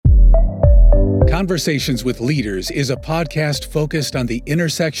Conversations with Leaders is a podcast focused on the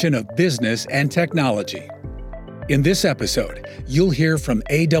intersection of business and technology. In this episode, you'll hear from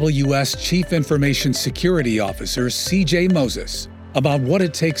AWS Chief Information Security Officer CJ Moses about what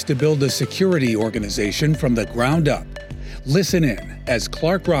it takes to build a security organization from the ground up. Listen in as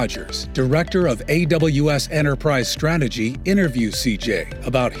Clark Rogers, Director of AWS Enterprise Strategy, interviews CJ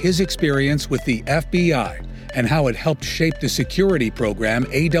about his experience with the FBI and how it helped shape the security program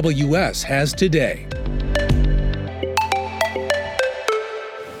AWS has today.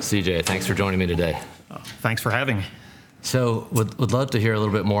 CJ, thanks for joining me today. Thanks for having me. So would love to hear a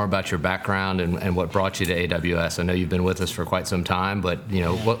little bit more about your background and what brought you to AWS. I know you've been with us for quite some time, but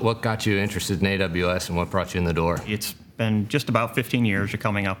what got you interested in AWS and what brought you in the door? It's been just about 15 years. You're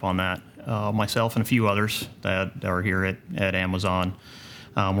coming up on that. Myself and a few others that are here at Amazon,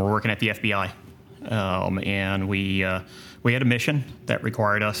 we're working at the FBI. And we had a mission that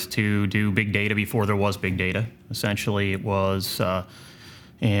required us to do big data before there was big data. Essentially, it was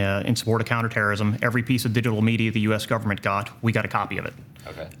in support of counterterrorism. Every piece of digital media the U.S. government got, we got a copy of it.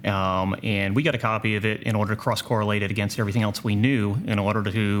 Okay. And we got a copy of it in order to cross-correlate it against everything else we knew in order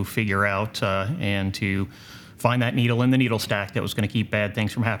to figure out and to find that needle in the needle stack that was going to keep bad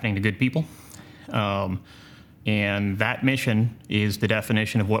things from happening to good people. And that mission is the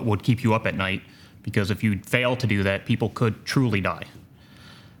definition of what would keep you up at night. Because if you fail to do that, people could truly die.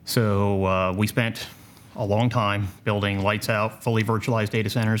 So we spent a long time building lights out, fully virtualized data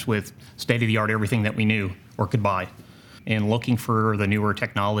centers with state-of-the-art everything that we knew or could buy, and looking for the newer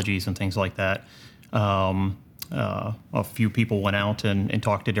technologies and things like that. A few people went out and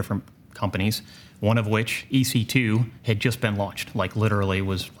talked to different companies, one of which, EC2, had just been launched, like literally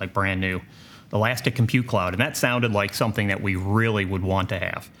was like brand new. Elastic Compute Cloud, and that sounded like something that we really would want to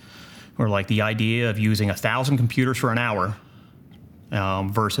have. Or like the idea of using 1,000 computers for an hour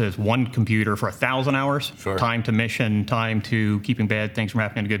versus one computer for 1,000 hours. Sure. Time to mission, time to keeping bad things from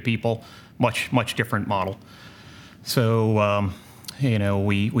happening to good people. Much different model. So,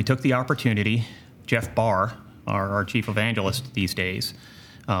 we took the opportunity. Jeff Barr, our chief evangelist these days,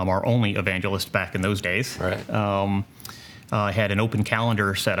 our only evangelist back in those days, right. Had an open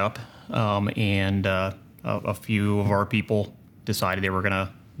calendar set up, and a few of our people decided they were going to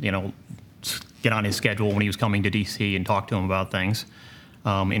get on his schedule when he was coming to DC and talk to him about things,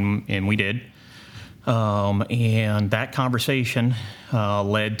 and we did. And that conversation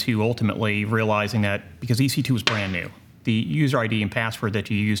led to ultimately realizing that because EC2 was brand new, the user ID and password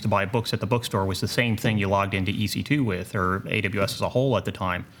that you used to buy books at the bookstore was the same thing you logged into EC2 with, or AWS as a whole at the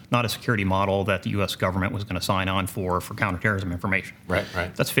time, not a security model that the U.S. government was going to sign on for counterterrorism information. Right.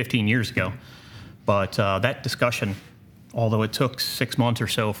 That's 15 years ago. But that discussion, although it took 6 months or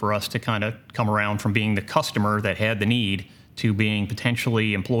so for us to kind of come around from being the customer that had the need to being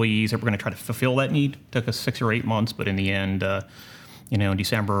potentially employees that were going to try to fulfill that need, it took us 6 or 8 months. But in the end, in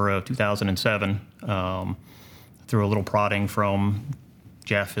December of 2007, through a little prodding from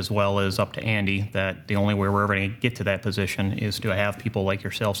Jeff as well as up to Andy, that the only way we're ever going to get to that position is to have people like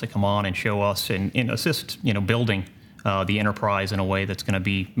yourselves that come on and show us and assist, building the enterprise in a way that's going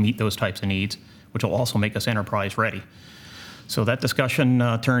to meet those types of needs, which will also make us enterprise ready. So that discussion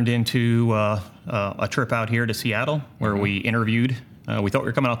turned into a trip out here to Seattle where we interviewed. We thought we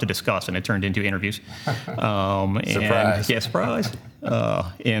were coming out to discuss, and it turned into interviews. Surprise. Yeah, surprise.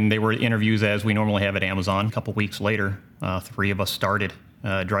 And they were interviews as we normally have at Amazon. A couple weeks later, 3 of us started,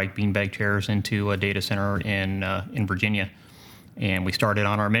 dragged beanbag chairs into a data center in Virginia. And we started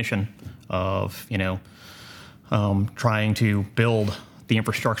on our mission of, trying to build the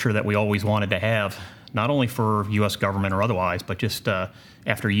infrastructure that we always wanted to have, not only for U.S. government or otherwise, but just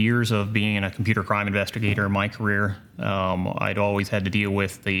after years of being a computer crime investigator in my career, I'd always had to deal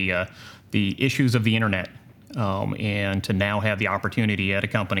with the issues of the internet, and to now have the opportunity at a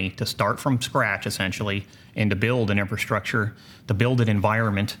company to start from scratch, essentially, and to build an infrastructure, to build an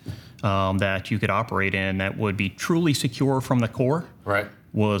environment that you could operate in that would be truly secure from the core. Right.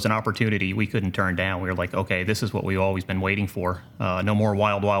 Was an opportunity we couldn't turn down. We were like, okay, this is what we've always been waiting for. No more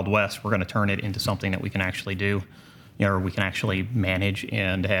wild, wild west. We're going to turn it into something that we can actually do, or we can actually manage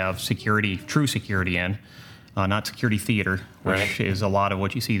and have security, true security in, not security theater, which is a lot of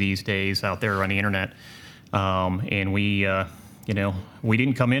what you see these days out there on the internet. And we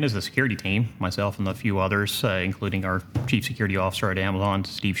didn't come in as a security team, myself and a few others, including our chief security officer at Amazon,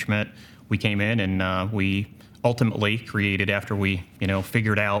 Steve Schmidt. We came in and we ultimately created, after we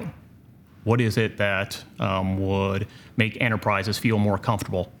figured out what is it that would make enterprises feel more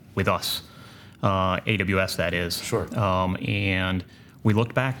comfortable with us, AWS that is. Sure. And we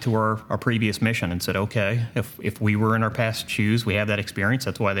looked back to our previous mission and said, okay, if we were in our past shoes, we have that experience.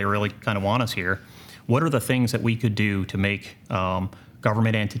 That's why they really kind of want us here. What are the things that we could do to make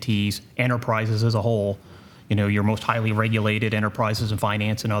government entities, enterprises as a whole, your most highly regulated enterprises in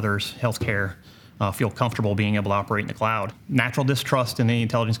finance and others, healthcare, feel comfortable being able to operate in the cloud? Natural distrust in the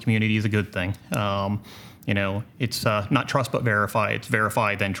intelligence community is a good thing. It's not trust but verify. It's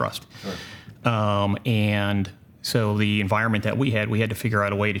verify then trust. Sure. And so the environment that we had to figure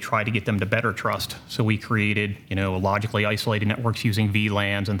out a way to try to get them to better trust. So we created, logically isolated networks using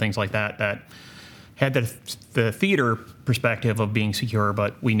VLANs and things like that had the theater perspective of being secure,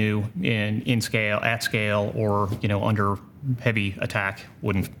 but we knew in scale, at scale, or under heavy attack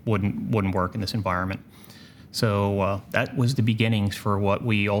wouldn't work in this environment. So that was the beginnings for what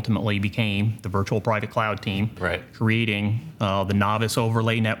we ultimately became, the virtual private cloud team, right. Creating the novice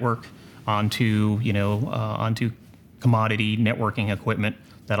overlay network onto commodity networking equipment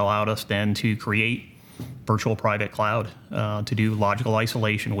that allowed us then to create virtual private cloud to do logical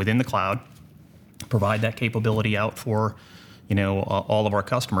isolation within the cloud, provide that capability out for all of our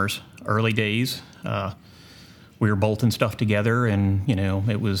customers. Early days, we were bolting stuff together, and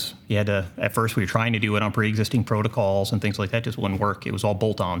at first we were trying to do it on pre-existing protocols and things like that. Just wouldn't work. It was all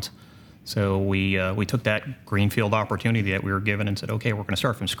bolt-ons. So we took that greenfield opportunity that we were given and said, okay, we're going to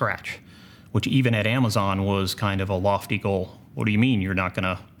start from scratch, which even at Amazon was kind of a lofty goal. What do you mean you're not going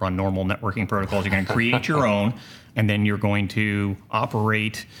to run normal networking protocols? You're going to create your own, and then you're going to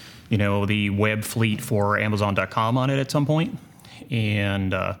operate the web fleet for Amazon.com on it at some point.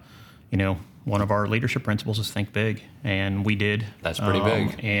 And one of our leadership principles is think big, and we did. That's pretty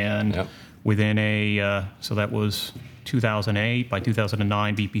big. And yep. Within so that was 2008. By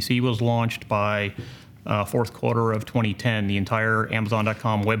 2009, VPC was launched. By fourth quarter of 2010, the entire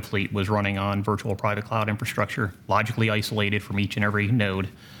Amazon.com web fleet was running on virtual private cloud infrastructure, logically isolated from each and every node,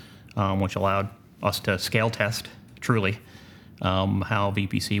 which allowed us to scale test, truly, how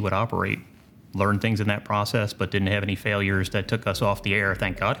VPC would operate. Learned things in that process, but didn't have any failures that took us off the air,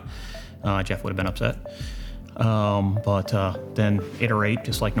 thank God. Jeff would have been upset. But then iterate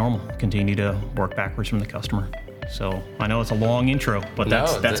just like normal, continue to work backwards from the customer. So I know it's a long intro, but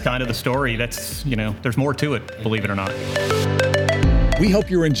that's kind of the story. That's, there's more to it, believe it or not. We hope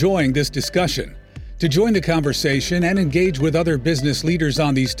you're enjoying this discussion. To join the conversation and engage with other business leaders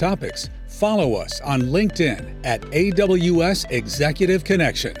on these topics, follow us on LinkedIn at AWS Executive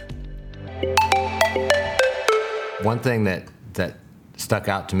Connection. One thing that stuck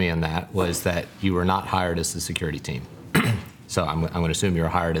out to me in that was that you were not hired as the security team. So I'm going to assume you were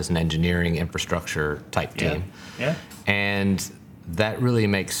hired as an engineering infrastructure type team. Yeah. And that really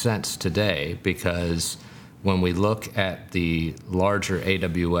makes sense today, because when we look at the larger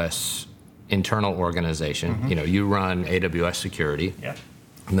AWS internal organization, mm-hmm. Mm-hmm. You run AWS security. Yeah.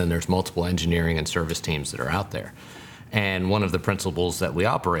 And then there's multiple engineering and service teams that are out there. And one of the principles that we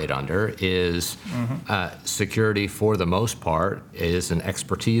operate under is security, for the most part, is an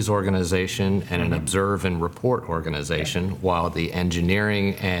expertise organization and an observe and report organization, while the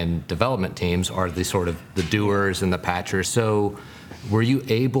engineering and development teams are the sort of the doers and the patchers. So were you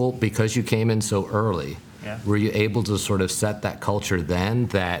able, because you came in so early, were you able to sort of set that culture then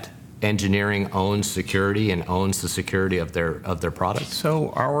that engineering owns security and owns the security of their products?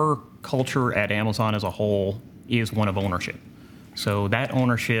 So our culture at Amazon as a whole is one of ownership. So that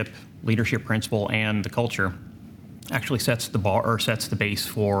ownership, leadership principle, and the culture actually sets the bar, or sets the base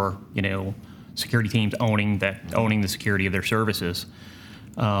for security teams owning the security of their services.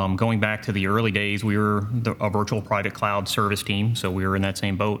 Going back to the early days, we were a virtual private cloud service team, so we were in that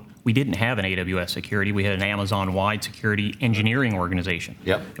same boat. We didn't have an AWS security. We had an Amazon-wide security engineering organization.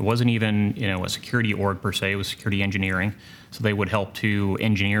 Yep. It wasn't even a security org per se. It was security engineering. So they would help to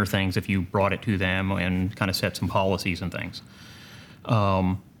engineer things if you brought it to them and kind of set some policies and things.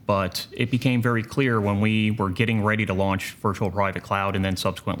 But it became very clear when we were getting ready to launch virtual private cloud, and then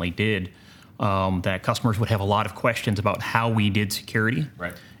subsequently did, that customers would have a lot of questions about how we did security.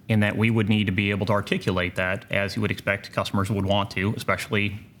 Right. And that we would need to be able to articulate that, as you would expect customers would want to,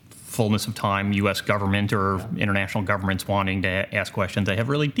 especially fullness of time, U.S. government or international governments wanting to ask questions. They have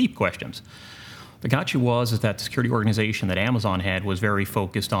really deep questions. The gotcha is that the security organization that Amazon had was very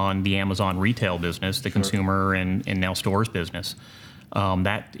focused on the Amazon retail business, the consumer and now stores business.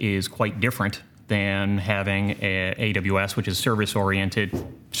 That is quite different than having AWS, which is service-oriented,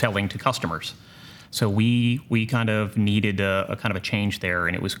 selling to customers. So we kind of needed a kind of a change there,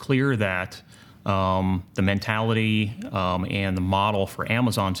 and it was clear that the mentality and the model for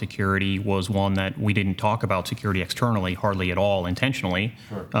Amazon security was one that we didn't talk about security externally hardly at all intentionally.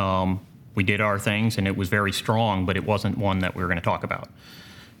 Sure. We did our things, and it was very strong, but it wasn't one that we were going to talk about.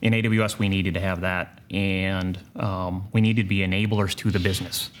 In AWS, we needed to have that, and we needed to be enablers to the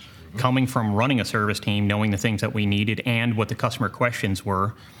business. Coming from running a service team, knowing the things that we needed and what the customer questions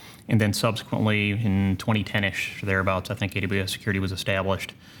were, and then subsequently in 2010-ish, thereabouts, I think AWS Security was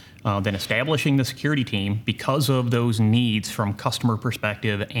established. Then establishing the security team because of those needs from customer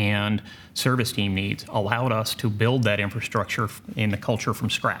perspective and service team needs allowed us to build that infrastructure in the culture from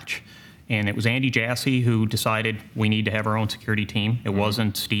scratch. And it was Andy Jassy who decided we need to have our own security team. It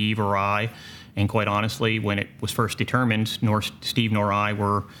wasn't Steve or I. And quite honestly, when it was first determined, nor Steve nor I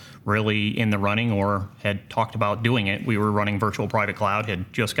were really in the running or had talked about doing it. We were running virtual private cloud,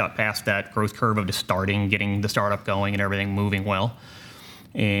 had just got past that growth curve of just starting, getting the startup going and everything moving well.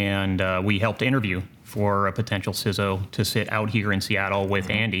 And we helped interview for a potential CISO to sit out here in Seattle with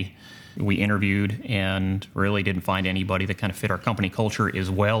Andy. We interviewed and really didn't find anybody that kind of fit our company culture as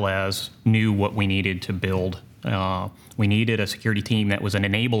well as knew what we needed to build. We needed a security team that was an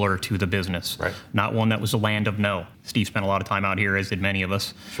enabler to the business, right, not one that was a land of no. Steve spent a lot of time out here, as did many of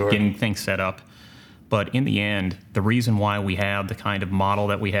us, sure, getting things set up. But in the end, the reason why we have the kind of model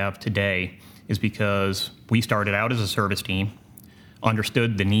that we have today is because we started out as a service team,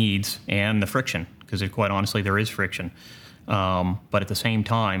 understood the needs and the friction, because quite honestly, there is friction. But at the same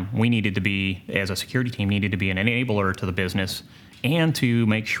time, we needed to be, as a security team, needed to be an enabler to the business and to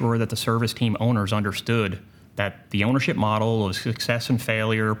make sure that the service team owners understood that the ownership model of success and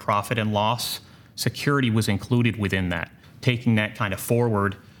failure, profit and loss, security was included within that. Taking that kind of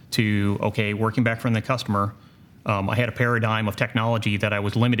forward to, okay, working back from the customer, I had a paradigm of technology that I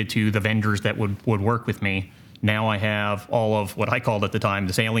was limited to the vendors that would work with me. Now I have all of what I called at the time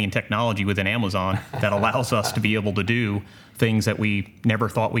this alien technology within Amazon that allows us to be able to do things that we never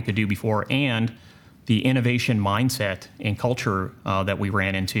thought we could do before, and the innovation mindset and culture that we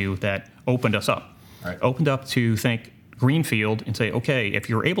ran into that opened us up. Right. Opened up to think greenfield and say, okay, if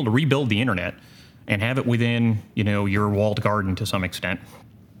you're able to rebuild the internet and have it within, your walled garden to some extent,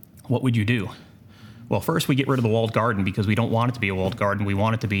 what would you do? Well, first we get rid of the walled garden because we don't want it to be a walled garden. We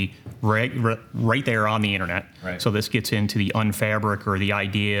want it to be right there on the internet. Right. So this gets into the unfabric or the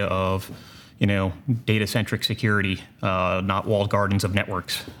idea of, data-centric security, not walled gardens of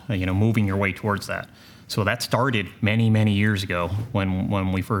networks, moving your way towards that. So that started many, many years ago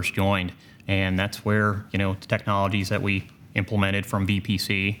when we first joined. And that's where, the technologies that we implemented from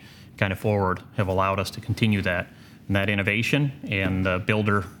VPC kind of forward have allowed us to continue that. And that innovation and the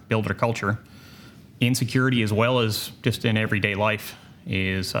builder culture in security as well as just in everyday life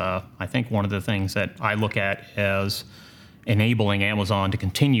is, I think, one of the things that I look at as enabling Amazon to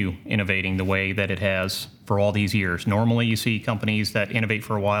continue innovating the way that it has for all these years. Normally you see companies that innovate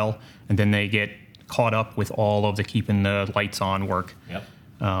for a while and then they get caught up with all of the keeping the lights on work. Yep.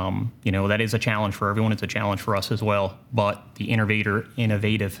 That is a challenge for everyone. It's a challenge for us as well. But the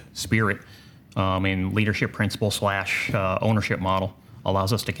innovative spirit and leadership principle / ownership model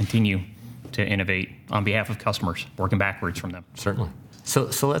allows us to continue to innovate on behalf of customers, working backwards from them. Certainly.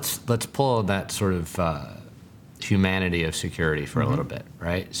 So let's pull that sort of humanity of security for a little bit,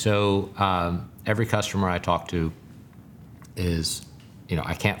 right? So every customer I talk to is,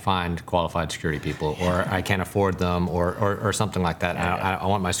 I can't find qualified security people, or I can't afford them, or something like that. Yeah. I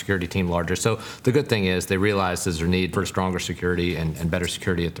want my security team larger. So the good thing is they realize there's a need for stronger security and better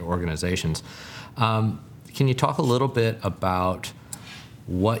security at their organizations. Can you talk a little bit about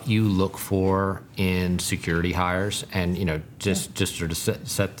what you look for in security hires, and just sort of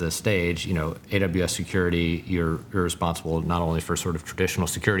set the stage. AWS security, you're responsible not only for sort of traditional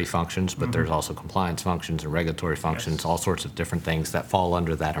security functions, but there's also compliance functions and regulatory functions, Yes. all sorts of different things that fall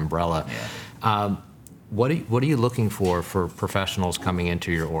under that umbrella. Yeah. What are you looking for professionals coming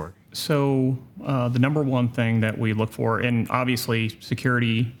into your org? So the number one thing that we look for, and obviously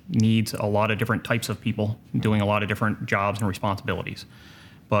security needs a lot of different types of people doing a lot of different jobs and responsibilities.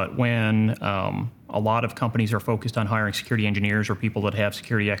 But when a lot of companies are focused on hiring security engineers or people that have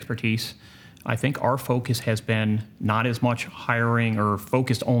security expertise, I think our focus has been not as much hiring or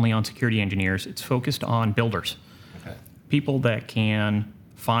focused only on security engineers. It's focused on builders. Okay. People that can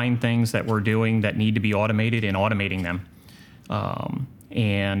find things that we're doing that need to be automated and automating them.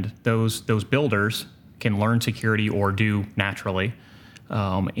 And those builders can learn security or do naturally.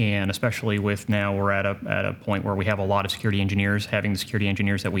 And especially with now we're at a point where we have a lot of security engineers. Having the security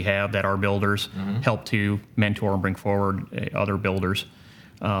engineers that we have that are builders help to mentor and bring forward other builders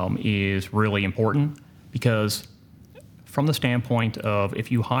is really important, because from the standpoint of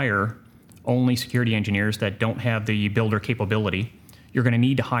if you hire only security engineers that don't have the builder capability, you're going to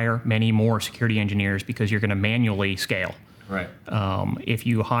need to hire many more security engineers because you're going to manually scale. Right. If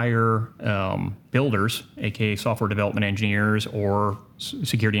you hire builders, aka software development engineers or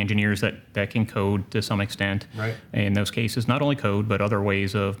security engineers that can code to some extent, right. in those cases, not only code, but other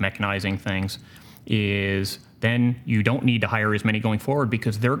ways of mechanizing things, is then you don't need to hire as many going forward,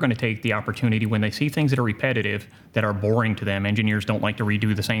 because they're going to take the opportunity when they see things that are repetitive, that are boring to them. Engineers don't like to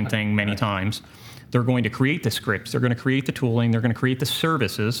redo the same thing many times. They're going to create the scripts, they're going to create the tooling, they're going to create the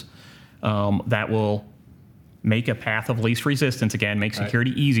services that will make a path of least resistance, again, make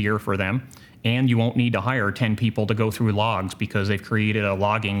security easier for them. And you won't need to hire 10 people to go through logs, because they've created a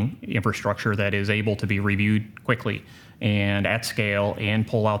logging infrastructure that is able to be reviewed quickly and at scale and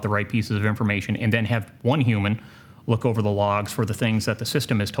pull out the right pieces of information, and then have one human look over the logs for the things that the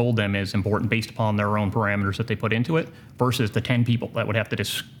system has told them is important based upon their own parameters that they put into it, versus the 10 people that would have to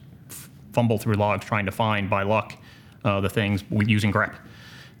just fumble through logs trying to find, by luck, the things using grep.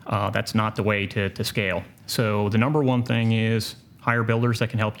 That's not the way to scale. So the number one thing is hire builders that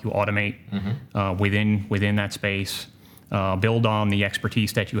can help you automate within that space. Build on the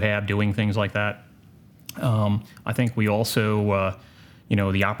expertise that you have doing things like that. I think we also,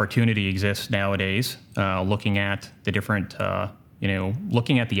 the opportunity exists nowadays, looking at the different,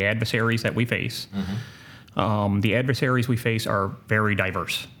 looking at the adversaries that we face. The adversaries we face are very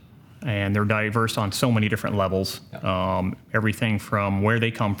diverse. And they're diverse on so many different levels. Everything from where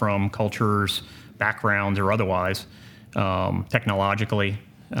they come from, cultures, backgrounds, or otherwise. Technologically,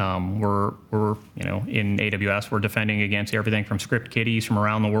 we're in AWS, we're defending against everything from script kiddies from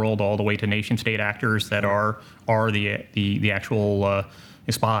around the world all the way to nation state actors that are the actual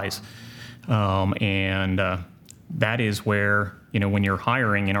spies. That is where, when you're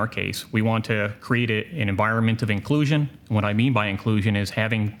hiring, in our case, we want to create an environment of inclusion. And what I mean by inclusion is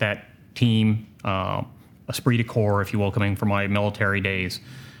having that team, esprit de corps, if you will, coming from my military days,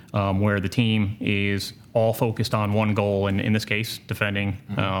 where the team is all focused on one goal, and in this case, defending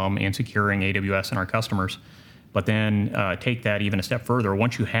and securing AWS and our customers. But then take that even a step further.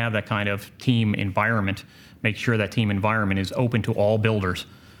 Once you have that kind of team environment, make sure that team environment is open to all builders,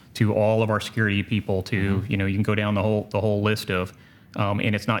 to all of our security people, to, you can go down the whole list of,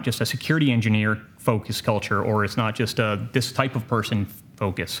 and it's not just a security engineer focused culture, or it's not just this type of person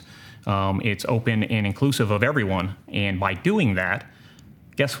focus. It's open and inclusive of everyone. And by doing that,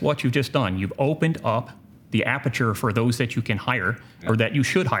 guess what you've just done? You've opened up the aperture for those that you can hire, or that you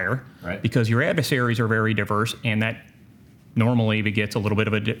should hire, because your adversaries are very diverse, and that normally begets a little bit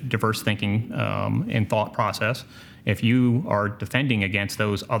of a diverse thinking and thought process. If you are defending against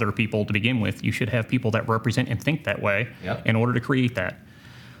those other people to begin with, you should have people that represent and think that way in order to create that.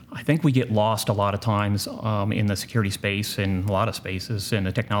 I think we get lost a lot of times in the security space, and a lot of spaces in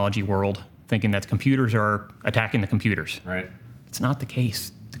the technology world, thinking that computers are attacking the computers. Right. It's not the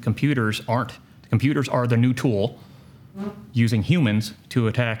case. The computers aren't. The computers are the new tool using humans to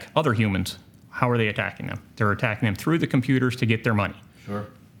attack other humans. How are they attacking them? They're attacking them through the computers to get their money. Sure.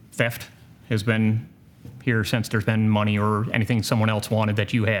 Theft has been here since there's been money or anything someone else wanted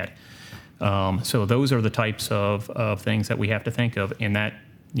that you had. So those are the types of things that we have to think of, in that,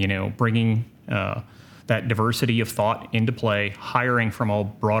 bringing that diversity of thought into play, hiring from a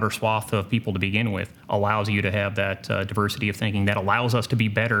broader swath of people to begin with, allows you to have that diversity of thinking that allows us to be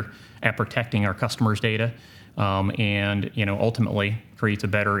better at protecting our customers' data, and ultimately creates a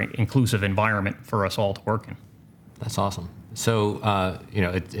better inclusive environment for us all to work in. That's awesome. So,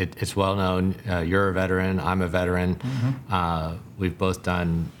 it's well known. You're a veteran. I'm a veteran. We've both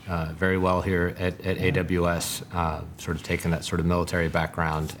done very well here at AWS, sort of taking that sort of military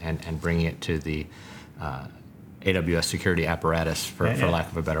background and bringing it to the AWS security apparatus, for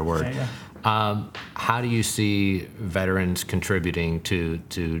lack of a better word. How do you see veterans contributing to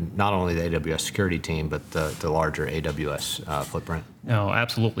not only the AWS security team, but the larger AWS footprint? No,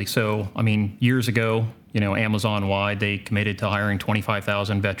 absolutely. So, years ago, Amazon-wide, they committed to hiring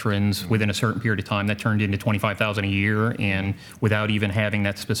 25,000 veterans within a certain period of time. That turned into 25,000 a year, and without even having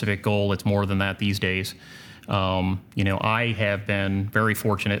that specific goal, it's more than that these days. I have been very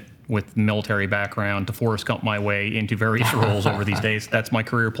fortunate with military background to Forrest Gump my way into various roles over these days. That's my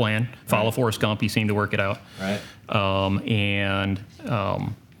career plan. Follow Forrest Gump. He seemed to work it out. Right.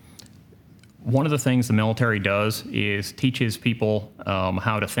 One of the things the military does is teaches people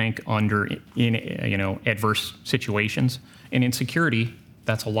how to think in adverse situations. And in security,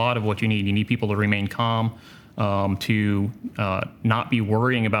 that's a lot of what you need. You need people to remain calm, to not be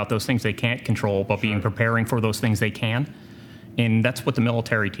worrying about those things they can't control, but being preparing for those things they can. And that's what the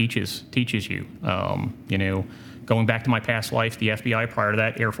military teaches you. Going back to my past life, the FBI, prior to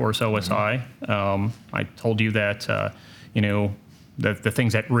that, Air Force OSI, I told you that, the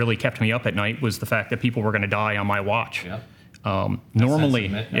things that really kept me up at night was the fact that people were going to die on my watch. Yep. Normally,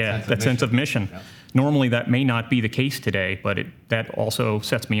 that sense of mission. Yeah. Normally, that may not be the case today, but that also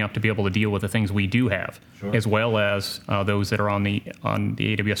sets me up to be able to deal with the things we do have, Sure. as well as those that are on the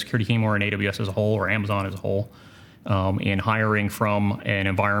AWS security team or in AWS as a whole or Amazon as a whole. In hiring from an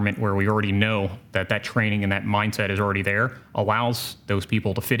environment where we already know that training and that mindset is already there allows those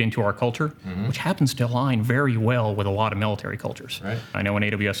people to fit into our culture, which happens to align very well with a lot of military cultures. Right. I know in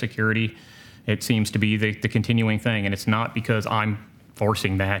AWS security, it seems to be the continuing thing, and it's not because I'm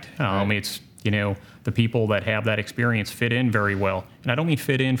forcing that. Right. It's, the people that have that experience fit in very well. And I don't mean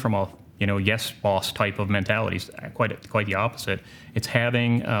fit in from a, yes boss type of mentality. It's quite the opposite. It's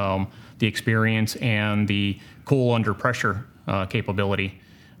having the experience and the cool under pressure capability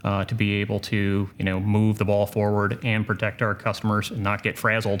to be able to move the ball forward and protect our customers and not get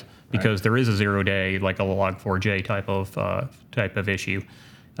frazzled because Right. there is a 0 day, like a Log4j type of issue.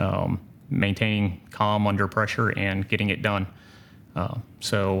 Maintaining calm under pressure and getting it done.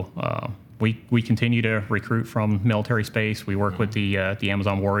 We continue to recruit from military space. We work with the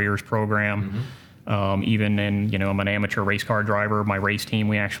Amazon Warriors program. Even in, I'm an amateur race car driver. My race team,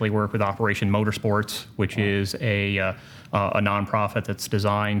 we actually work with Operation Motorsports, which is a nonprofit that's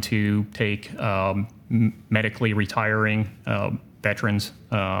designed to take medically retiring veterans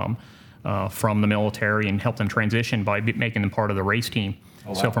from the military and help them transition by making them part of the race team. Oh,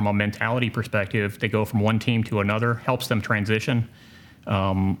 wow. So from a mentality perspective, they go from one team to another, helps them transition.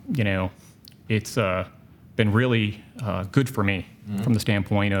 It's been really good for me from the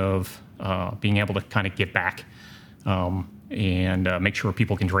standpoint of being able to kind of get back and make sure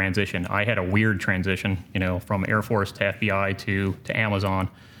people can transition. I had a weird transition, from Air Force to FBI to Amazon,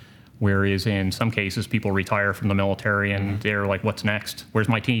 whereas in some cases people retire from the military and they're like, what's next? Where's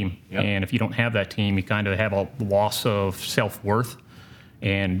my team? Yep. And if you don't have that team, you kind of have a loss of self-worth.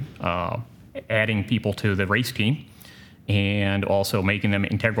 And adding people to the race team and also making them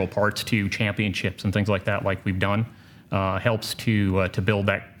integral parts to championships and things like that, like we've done, helps to build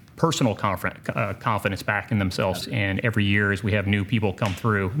that personal confidence back in themselves. And every year as we have new people come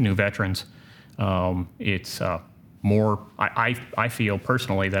through, new veterans, it's more, I feel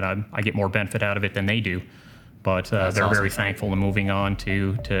personally that I get more benefit out of it than they do. But they're awesome. very thankful and moving on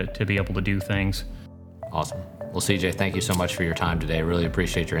to be able to do things. Awesome. Well, CJ, thank you so much for your time today. Really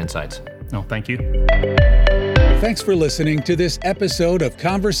appreciate your insights. No, thank you. Thanks for listening to this episode of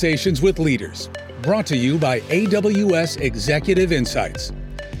Conversations with Leaders, brought to you by AWS Executive Insights.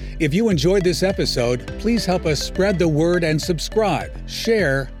 If you enjoyed this episode, please help us spread the word and subscribe,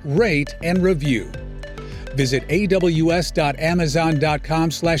 share, rate, and review. Visit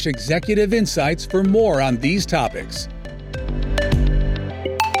aws.amazon.com/executive insights for more on these topics.